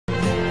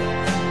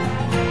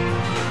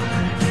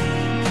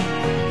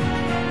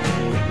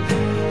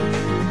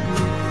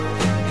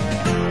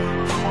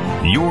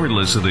You're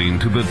listening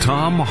to the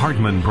Thom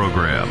Hartmann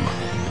Program.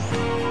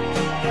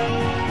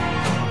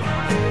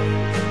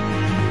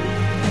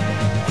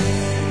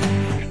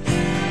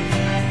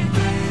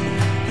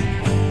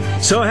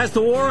 So has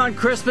the war on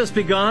Christmas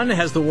begun?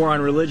 Has the war on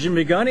religion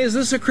begun? Is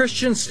this a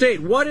Christian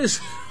state? What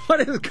is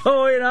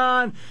going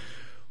on?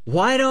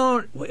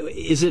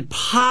 Is it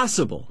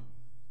possible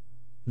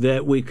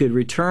that we could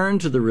return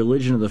to the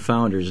religion of the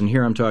founders? And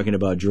here I'm talking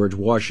about George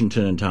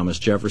Washington and Thomas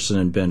Jefferson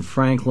and Ben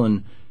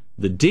Franklin,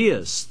 the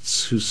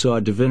deists who saw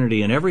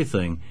divinity in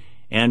everything,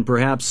 and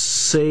perhaps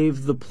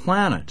save the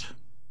planet.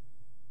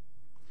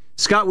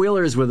 Scott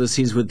Wheeler is with us.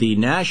 He's with the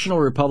National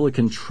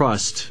Republican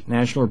Trust,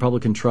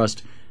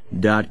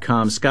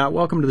 nationalrepublicantrust.com. Scott,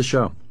 welcome to the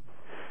show.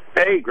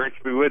 Hey, great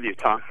to be with you,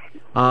 Tom.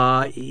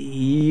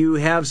 You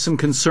have some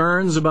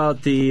concerns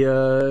about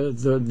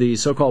the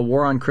so-called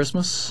war on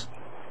Christmas?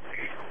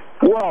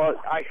 Well,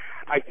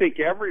 I think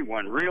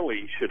everyone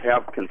really should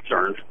have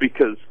concerns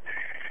because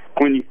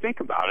when you think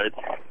about it,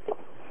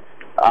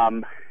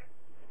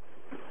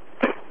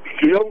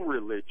 no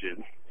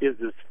religion is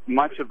as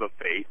much of a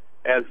faith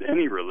as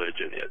any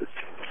religion is,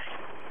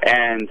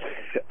 and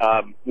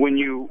when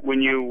you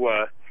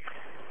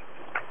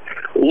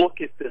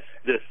look at this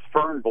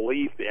firm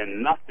belief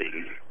in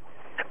nothing,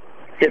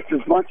 it's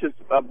as much as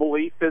a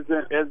belief as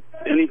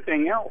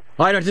anything else.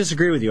 Well, I don't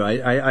disagree with you.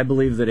 I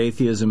believe that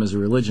atheism is a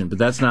religion, but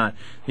that's not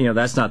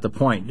the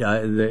point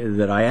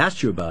that I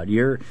asked you about.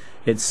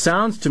 It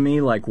sounds to me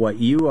like what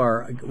you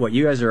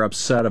guys are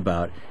upset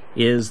about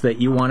is that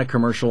you want to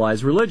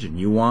commercialize religion.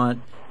 You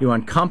want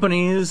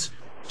companies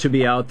to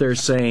be out there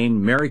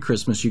saying Merry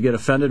Christmas. You get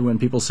offended when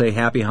people say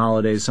Happy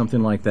Holidays,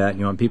 something like that.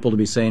 You want people to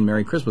be saying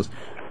Merry Christmas.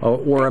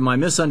 Or am I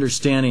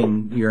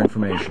misunderstanding your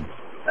information?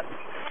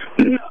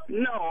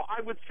 No,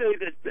 I would say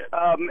that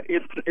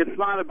it's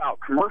not about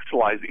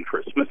commercializing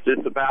Christmas.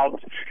 It's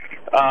about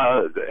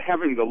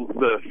having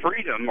the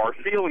freedom or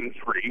feeling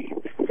free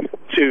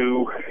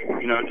to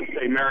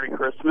say Merry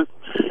Christmas,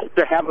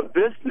 to have a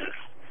business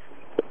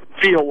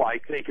feel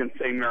like they can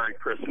say Merry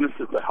Christmas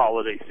at the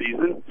holiday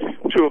season,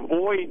 to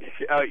avoid,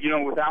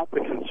 without the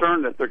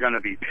concern that they're going to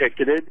be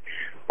picketed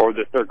or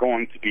that they're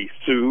going to be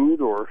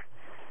sued or,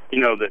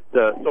 that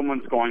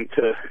someone's going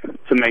to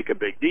make a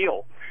big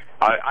deal.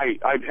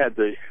 I've had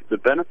the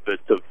benefit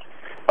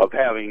of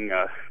having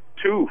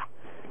two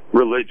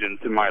religions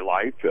in my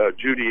life,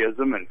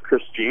 Judaism and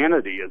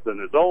Christianity as an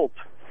adult,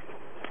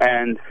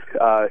 and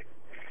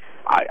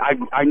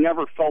I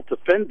never felt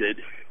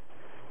offended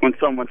when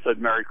someone said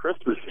Merry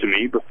Christmas to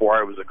me before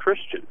I was a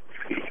Christian.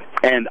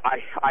 And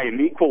I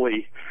am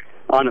equally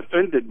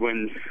unoffended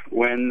when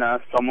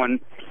someone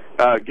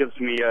gives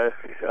me a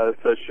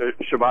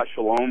Shabbat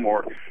Shalom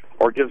or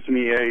gives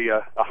me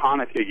a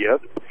Hanukkah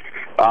gift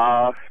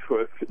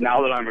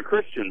now that I'm a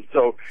Christian.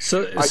 So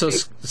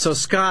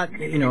Scott,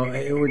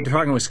 we're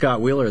talking with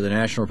Scott Wheeler, the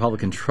National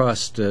Republican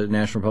Trust,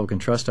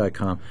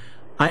 nationalrepublicantrust.com.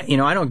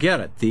 I don't get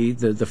it.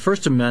 The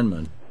First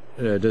Amendment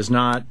does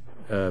not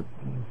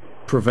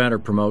prevent or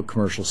promote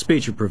commercial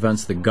speech. It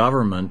prevents the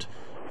government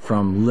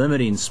from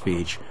limiting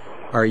speech.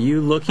 Are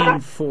you looking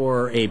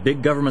for a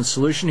big government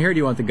solution here? Do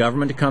you want the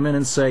government to come in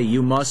and say,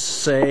 you must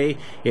say,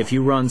 if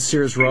you run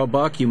Sears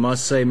Roebuck, you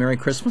must say Merry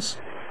Christmas?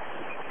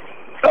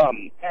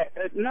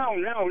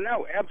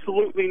 No,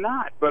 absolutely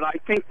not. But I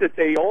think that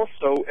they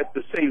also, at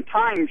the same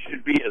time,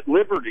 should be at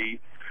liberty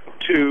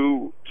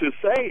to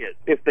say it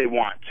if they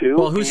want to.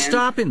 Well, who's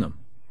stopping them?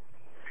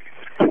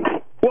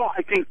 Well,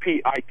 I think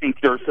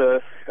there's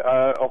a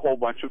whole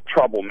bunch of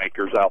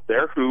troublemakers out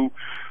there who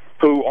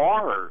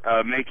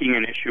are making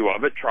an issue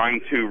of it,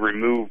 trying to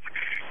remove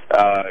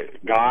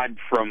God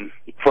from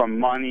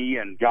money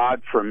and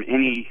God from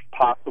any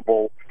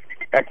possible.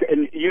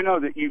 And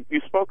that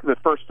you spoke of the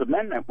First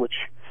Amendment, which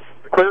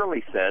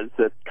clearly says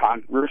that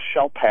Congress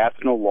shall pass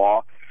no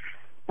law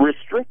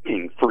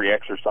restricting free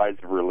exercise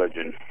of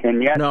religion.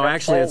 And yet, no,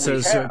 actually, it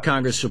says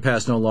Congress shall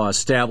pass no law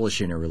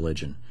establishing a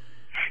religion.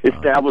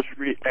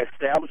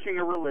 Establishing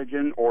a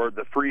religion or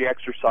the free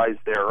exercise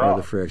thereof. Or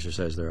the free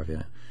exercise thereof,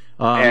 yeah.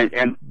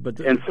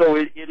 So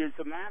it is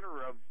a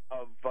matter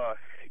of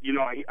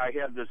I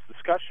had this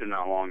discussion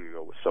not long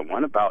ago with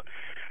someone about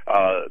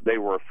they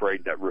were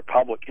afraid that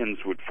Republicans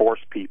would force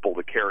people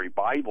to carry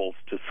Bibles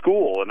to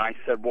school, and I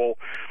said, well,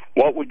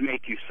 what would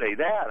make you say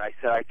that? I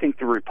said, I think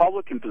the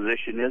Republican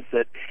position is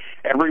that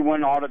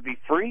everyone ought to be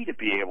free to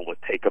be able to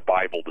take a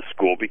Bible to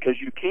school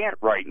because you can't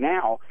right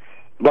now,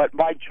 but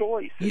by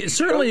choice.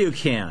 Certainly you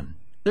can.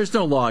 There's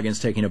no law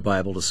against taking a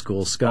Bible to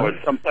school, Scott.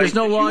 There's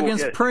no law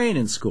against praying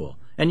in school,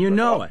 and you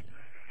know it.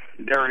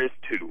 There is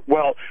too.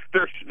 Well,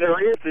 there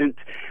isn't.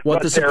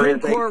 What the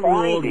Supreme Court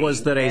ruled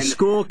was that a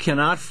school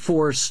cannot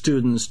force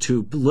students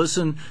to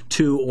listen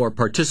to or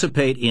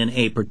participate in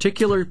a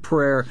particular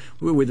prayer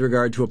with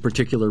regard to a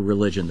particular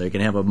religion. They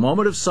can have a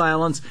moment of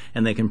silence,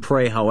 and they can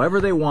pray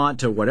however they want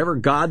to whatever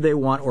God they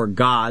want or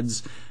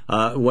gods,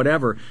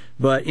 whatever.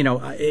 But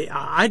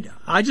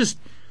I just.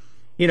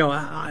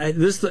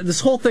 this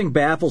whole thing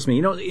baffles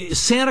me.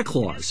 Santa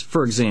Claus,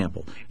 for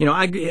example.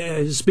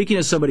 Speaking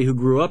as somebody who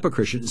grew up a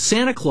Christian,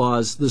 Santa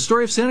Claus, the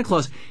story of Santa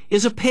Claus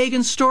is a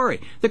pagan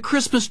story. The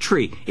Christmas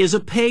tree is a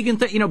pagan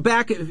thing.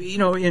 Back,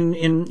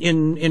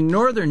 in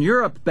Northern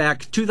Europe,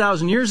 back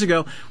 2,000 years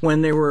ago,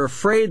 when they were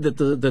afraid that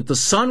the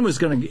sun was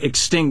going to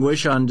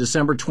extinguish on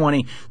December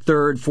 23rd,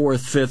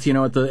 4th,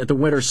 5th, at the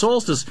winter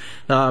solstice,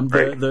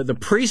 the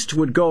priest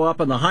would go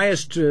up on the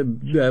highest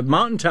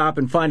mountaintop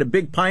and find a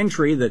big pine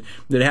tree that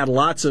had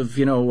lots of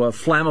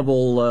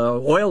flammable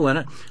oil in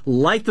it,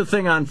 light the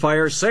thing on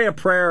fire, say a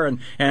prayer,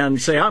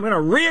 and say, I'm going to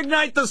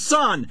reignite the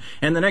sun.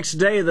 And the next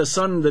day,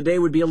 the day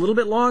would be a little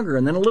bit longer,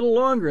 and then a little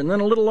longer, and then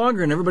a little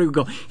longer, and everybody would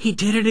go, he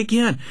did it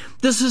again.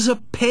 This is a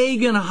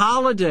pagan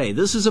holiday.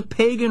 This is a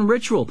pagan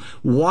ritual.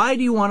 Why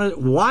do you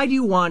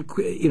want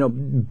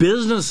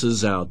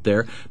businesses out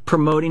there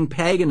promoting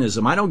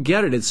paganism? I don't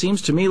get it. It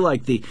seems to me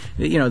like the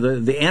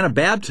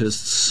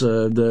Anabaptists,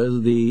 who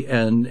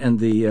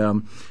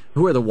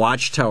are the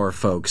Watchtower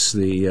folks?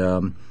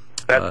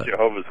 That's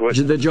Jehovah's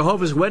Witnesses. The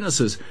Jehovah's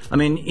Witnesses. I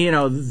mean,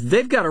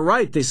 they've got a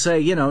right. They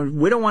say,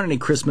 we don't want any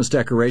Christmas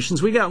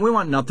decorations. We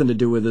want nothing to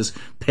do with this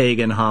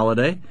pagan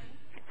holiday.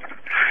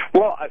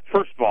 Well,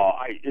 first of all,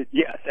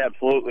 yes,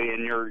 absolutely,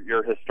 and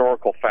your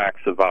historical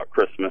facts about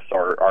Christmas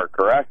are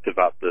correct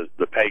about the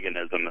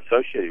paganism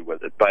associated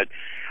with it. But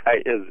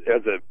I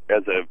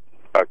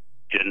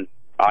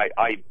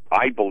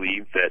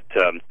believe that.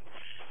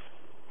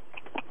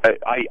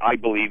 I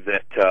believe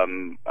that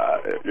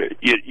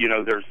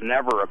there's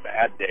never a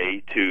bad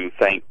day to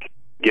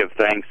give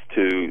thanks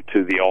to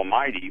the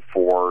Almighty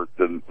for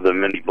the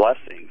many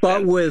blessings.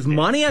 But with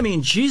money, I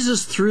mean,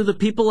 Jesus threw the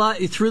people out.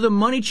 He threw the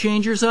money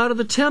changers out of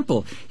the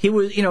temple. He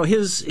was,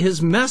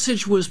 his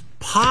message was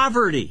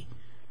poverty.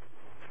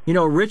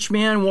 Rich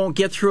man won't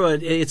get through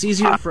it. It's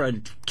easier for a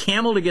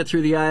camel to get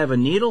through the eye of a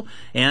needle,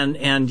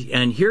 and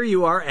here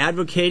you are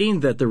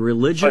advocating that the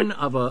religion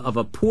of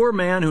a poor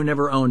man who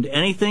never owned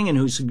anything and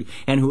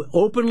who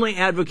openly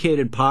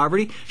advocated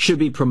poverty should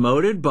be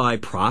promoted by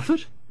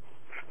profit.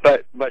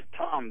 But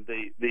Thom,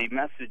 the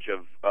message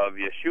of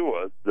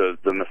Yeshua, the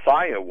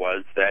Messiah,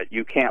 was that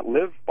you can't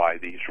live by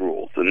these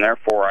rules, and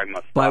therefore I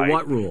must. By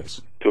what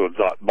rules?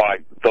 By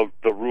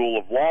the rule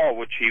of law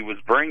which he was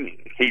bringing.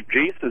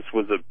 Jesus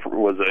was a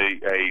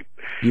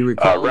you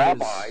recall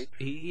rabbi.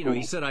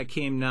 He said, "I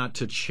came not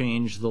to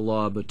change the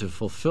law, but to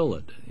fulfill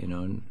it."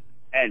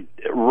 And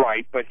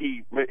right, but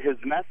his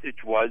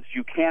message was,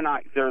 you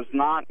cannot. There's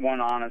not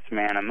one honest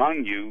man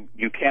among you.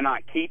 You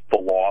cannot keep the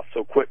law,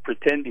 so quit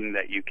pretending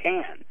that you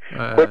can.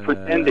 Quit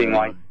pretending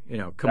like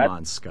Come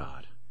on,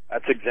 Scott.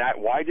 That's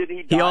Why did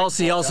he die? He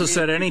also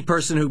said any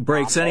person who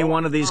breaks any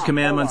one of these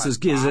commandments is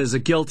as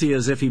guilty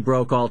as if he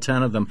broke all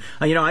 10 of them.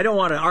 I don't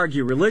want to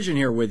argue religion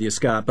here with you,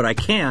 Scott, but I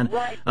can.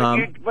 Right,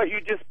 but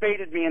you just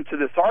baited me into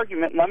this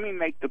argument. Let me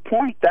make the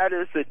point. That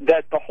is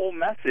that the whole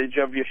message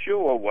of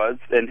Yeshua was,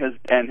 and his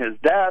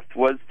death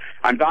was,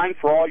 I'm dying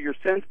for all your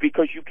sins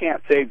because you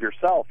can't save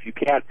yourself. You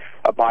can't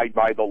abide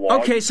by the law.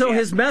 Okay, so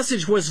his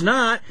message was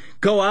not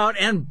go out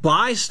and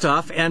buy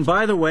stuff, and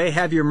by the way,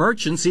 have your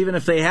merchants, even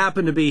if they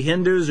happen to be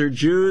Hindus or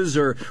Jews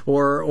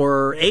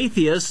or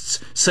atheists,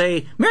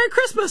 say Merry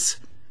Christmas.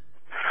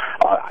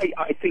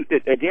 I think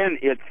that again,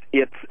 it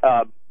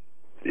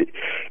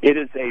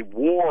is a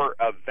war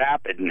of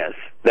vapidness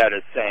that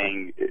is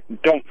saying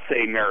don't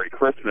say Merry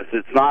Christmas.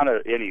 It's not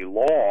any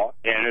law,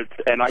 and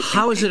I.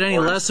 How is it any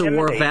less a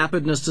war of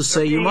vapidness to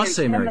say you must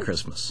say Merry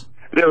Christmas?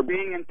 They're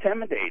being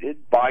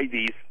intimidated by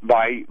these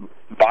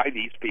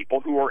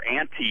people who are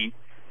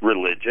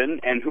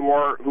anti-religion and who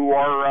are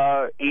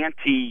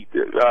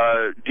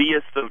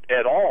anti-deist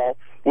at all,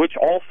 which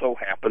also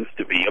happens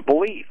to be a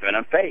belief and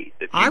a faith.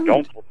 If you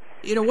don't.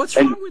 What's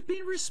wrong with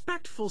being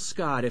respectful,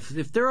 Scott?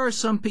 If there are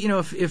some,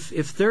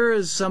 if there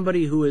is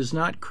somebody who is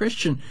not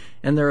Christian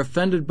and they're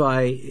offended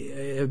by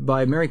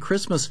Merry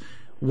Christmas,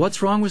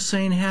 what's wrong with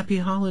saying Happy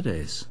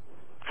Holidays?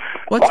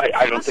 What's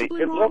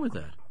possibly wrong with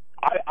that?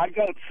 I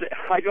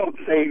don't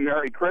say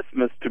Merry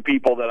Christmas to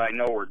people that I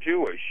know are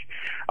Jewish.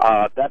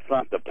 That's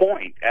not the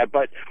point.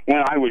 But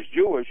when I was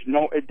Jewish,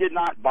 no, it did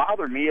not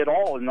bother me at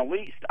all in the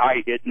least.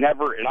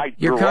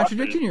 You're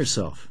contradicting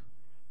yourself.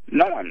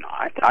 No, I'm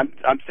not.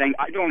 I'm saying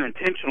I don't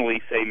intentionally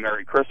say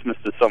Merry Christmas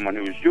to someone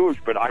who is Jewish,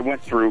 but I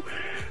went through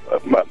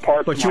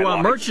parts. But you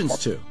want merchants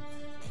to.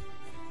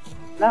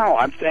 No,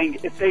 I'm saying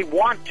if they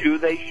want to,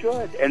 they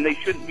should, and they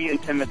shouldn't be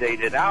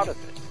intimidated out of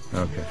it.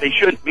 Okay. They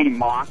shouldn't be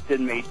mocked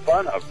and made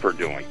fun of for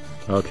doing.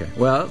 Okay.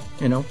 Well,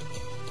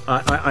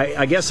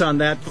 I guess on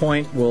that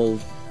point,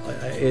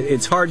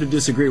 it's hard to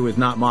disagree with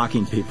not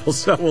mocking people,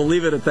 so we'll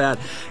leave it at that.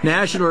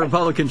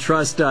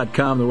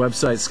 NationalRepublicanTrust.com, the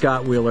website.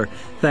 Scott Wheeler.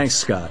 Thanks,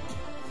 Scott.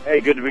 Hey,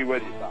 good to be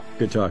with you, Thom.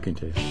 Good talking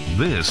to you.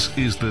 This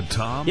is the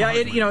Thom. Yeah,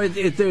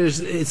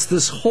 it's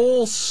this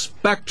whole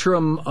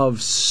spectrum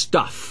of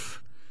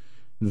stuff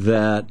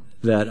that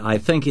I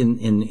think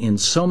in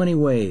so many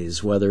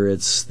ways, whether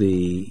it's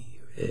the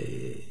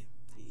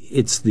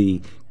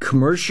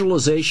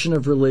commercialization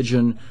of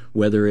religion,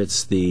 whether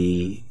it's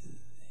the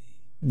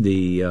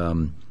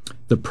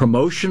the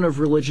promotion of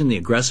religion, the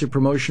aggressive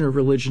promotion of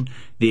religion,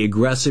 the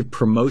aggressive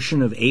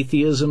promotion of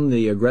atheism,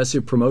 the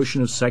aggressive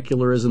promotion of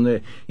secularism,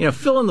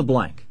 fill in the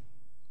blank.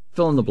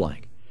 Fill in the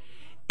blank.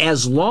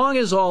 As long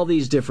as all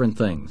these different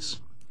things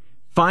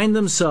find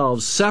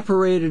themselves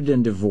separated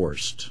and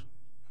divorced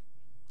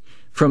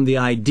from the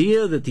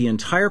idea that the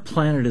entire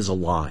planet is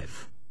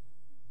alive,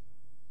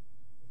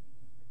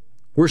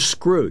 we're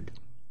screwed.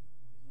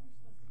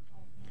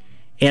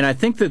 And I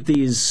think that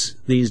these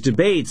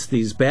debates,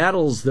 these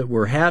battles that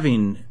we're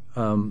having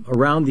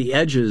around the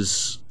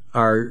edges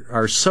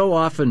are so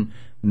often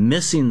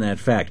missing that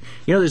fact.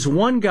 There's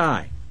one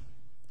guy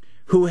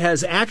who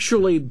has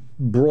actually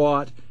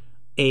brought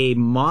a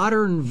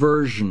modern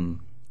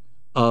version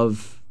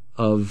of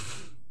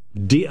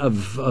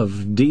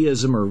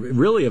deism, or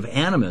really of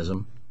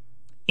animism,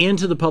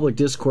 into the public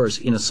discourse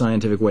in a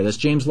scientific way. That's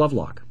James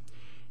Lovelock.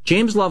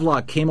 James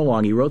Lovelock came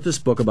along. He wrote this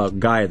book about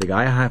Gaia, the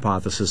Gaia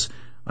hypothesis.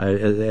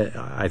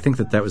 I think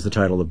that was the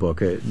title of the book.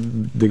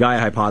 The Gaia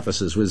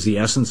hypothesis was the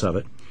essence of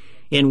it,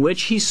 in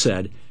which he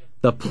said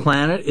the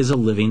planet is a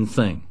living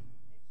thing.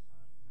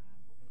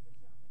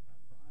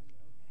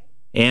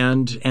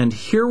 And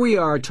here we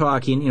are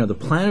talking, the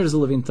planet is a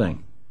living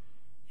thing.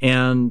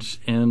 And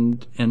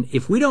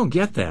if we don't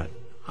get that,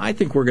 I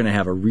think we're going to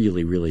have a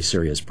really, really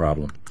serious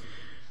problem.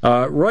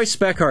 Roy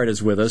Speckhardt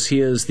is with us.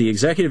 He is the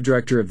executive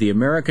director of the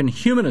American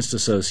Humanist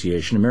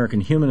Association,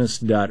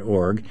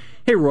 AmericanHumanist.org.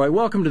 Hey, Roy,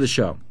 welcome to the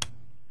show.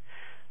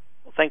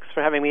 Well, thanks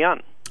for having me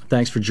on.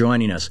 Thanks for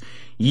joining us.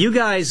 You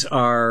guys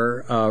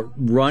are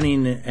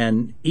running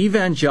an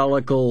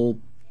evangelical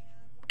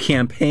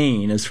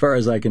campaign, as far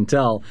as I can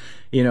tell.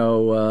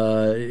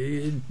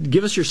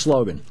 Give us your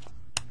slogan.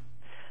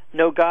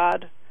 No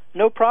God,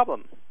 no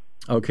problem.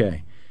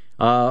 Okay.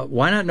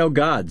 Why not no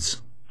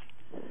gods?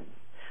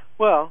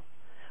 Well,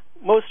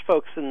 most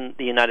folks in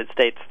the United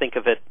States think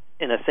of it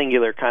in a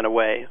singular kind of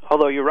way,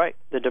 although you're right.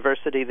 The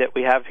diversity that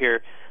we have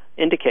here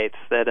indicates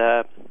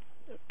that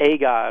a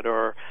God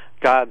or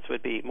gods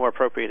would be more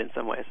appropriate in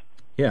some ways.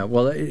 Yeah,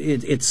 well,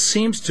 it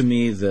seems to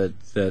me that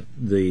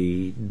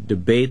the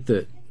debate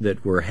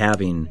that we're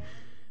having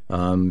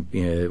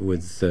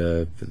with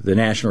the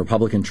National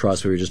Republican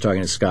Trust, we were just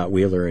talking to Scott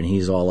Wheeler, and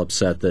he's all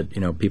upset that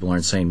people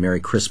aren't saying Merry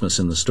Christmas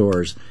in the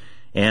stores.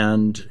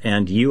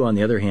 And you, on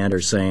the other hand,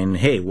 are saying,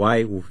 hey,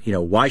 why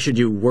should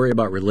you worry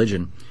about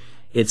religion?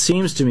 It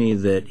seems to me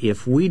that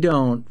if we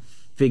don't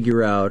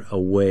figure out a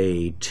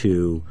way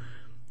to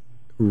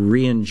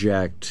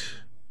re-inject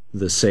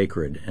the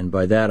sacred, and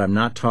by that I'm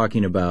not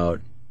talking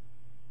about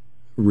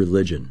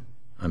religion.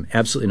 I'm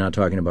absolutely not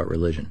talking about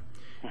religion.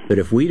 But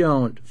if we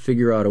don't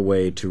figure out a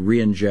way to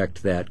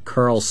re-inject that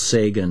Carl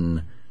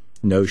Sagan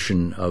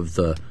notion of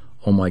the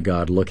oh my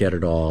God, look at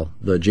it all,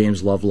 the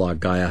James Lovelock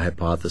Gaia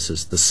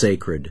hypothesis, the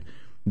sacred,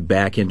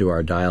 back into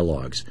our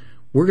dialogues,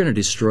 we're going to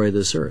destroy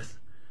this earth.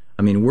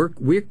 I mean,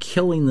 we're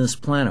killing this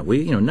planet.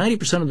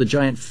 90% of the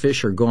giant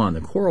fish are gone.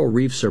 The coral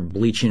reefs are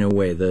bleaching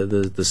away.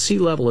 The sea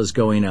level is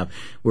going up.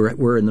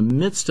 We're in the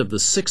midst of the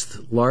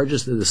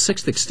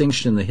sixth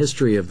extinction in the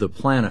history of the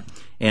planet,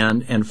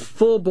 and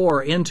full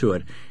bore into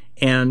it.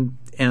 And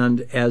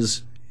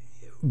as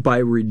by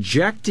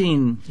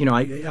rejecting,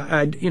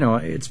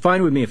 it's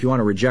fine with me if you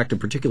want to reject a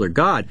particular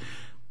God,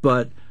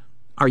 but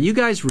are you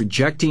guys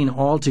rejecting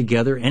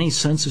altogether any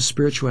sense of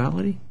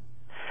spirituality?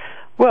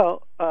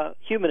 Well,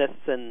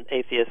 humanists and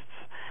atheists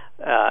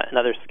and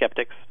other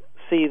skeptics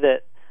see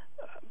that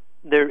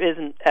there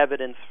isn't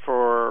evidence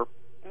for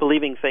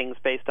believing things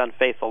based on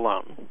faith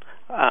alone.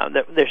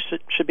 That there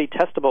should be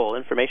testable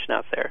information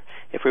out there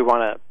if we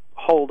want to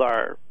hold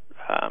our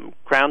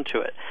ground to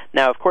it.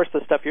 Now, of course,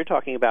 the stuff you're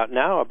talking about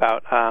now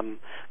about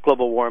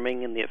global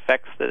warming and the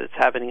effects that it's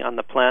having on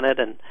the planet,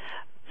 and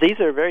these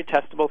are very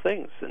testable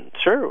things. And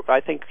sure,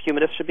 I think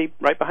humanists should be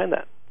right behind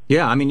that.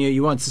 Yeah, I mean,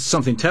 you want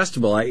something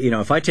testable.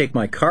 If I take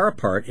my car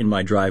apart in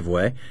my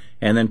driveway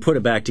and then put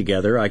it back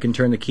together, I can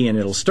turn the key and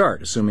it'll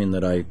start, assuming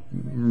that I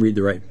read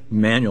the right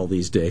manual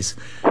these days.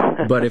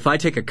 But if I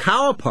take a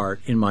cow apart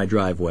in my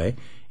driveway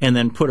and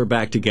then put her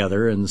back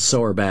together and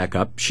sew her back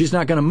up, she's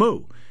not going to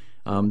moo.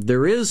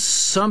 There is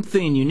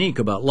something unique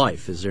about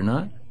life, is there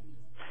not?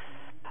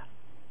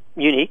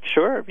 Unique,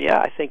 sure. Yeah,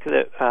 I think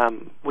that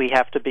we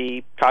have to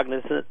be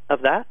cognizant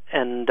of that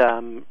and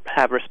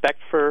have respect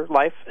for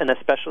life, and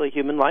especially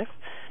human life.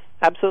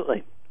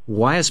 Absolutely.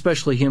 Why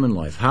especially human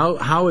life?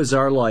 How is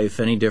our life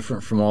any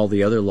different from all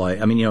the other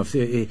life? I mean,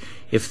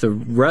 if the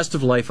rest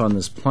of life on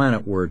this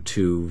planet were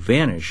to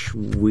vanish,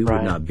 we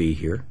would not be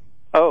here.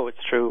 Oh,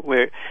 it's true.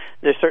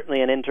 There's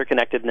certainly an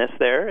interconnectedness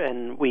there,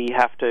 and we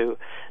have to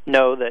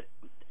know that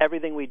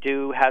everything we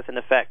do has an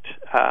effect,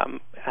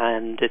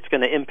 and it's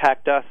going to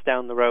impact us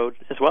down the road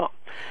as well.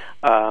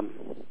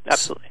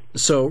 Absolutely.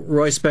 So,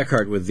 Roy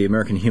Speckhardt with the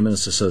American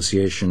Humanist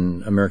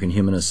Association,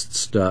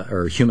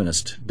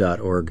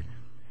 AmericanHumanist.org.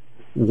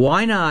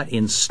 Why not,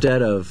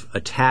 instead of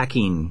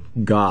attacking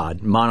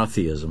God,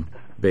 monotheism,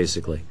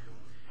 basically,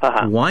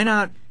 why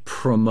not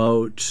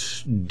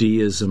promote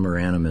deism or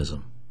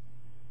animism?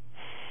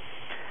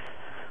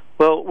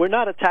 Well, we're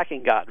not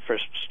attacking God, for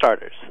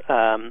starters.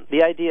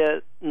 The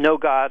idea, no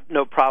God,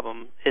 no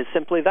problem, is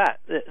simply that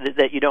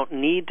you don't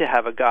need to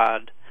have a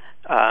God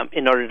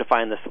in order to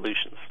find the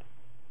solutions.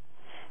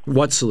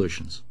 What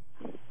solutions?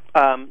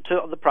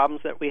 To the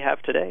problems that we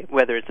have today,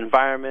 whether it's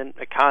environment,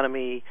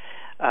 economy,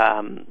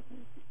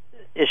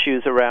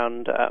 issues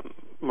around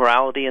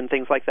morality and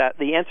things like that.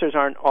 The answers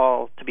aren't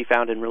all to be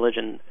found in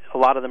religion. A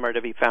lot of them are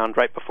to be found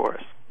right before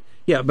us.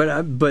 Yeah, but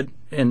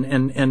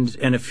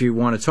if you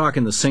want to talk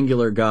in the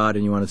singular God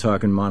and you want to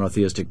talk in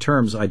monotheistic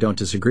terms, I don't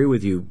disagree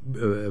with you.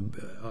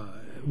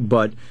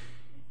 But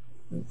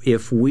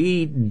if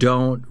we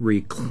don't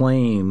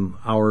reclaim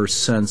our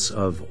sense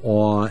of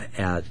awe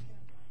at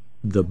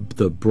the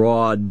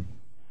broad,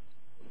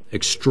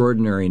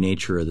 extraordinary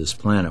nature of this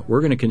planet,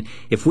 we're going to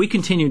if we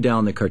continue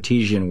down the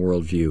Cartesian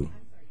worldview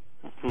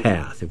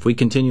path, if we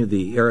continue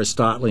the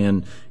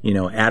Aristotelian,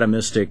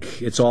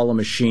 atomistic, it's all a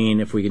machine,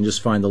 if we can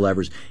just find the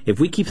levers, if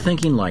we keep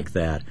thinking like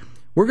that,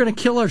 we're going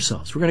to kill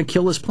ourselves. We're going to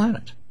kill this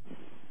planet.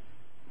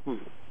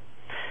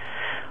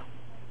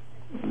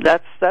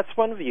 That's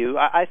one view.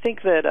 I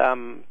think that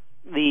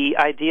the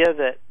idea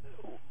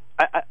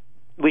that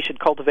we should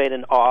cultivate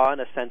an awe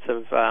and a sense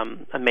of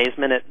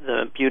amazement at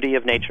the beauty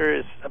of nature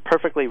is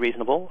perfectly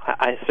reasonable.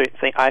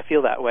 I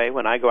feel that way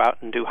when I go out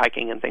and do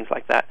hiking and things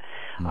like that.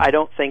 I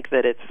don't think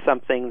that it's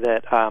something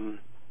that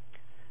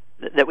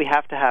that we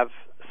have to have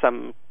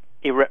some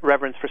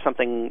reverence for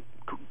something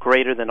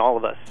greater than all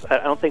of us. I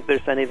don't think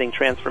there's anything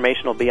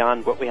transformational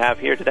beyond what we have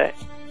here today.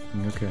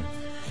 Okay.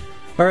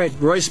 All right,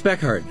 Roy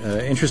Speckhardt,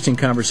 interesting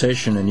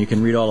conversation, and you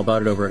can read all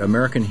about it over at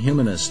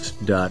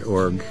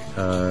AmericanHumanist.org.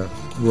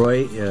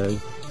 Roy,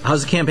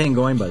 how's the campaign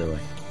going, by the way?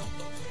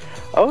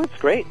 Oh, it's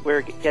great.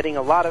 We're getting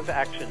a lot of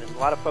action, and a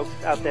lot of folks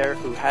out there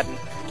who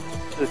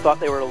thought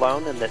they were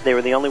alone and that they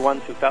were the only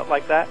ones who felt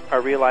like that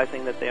are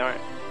realizing that they aren't.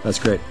 That's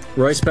great.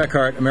 Roy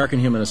Speckhardt,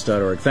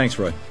 AmericanHumanist.org. Thanks,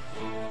 Roy.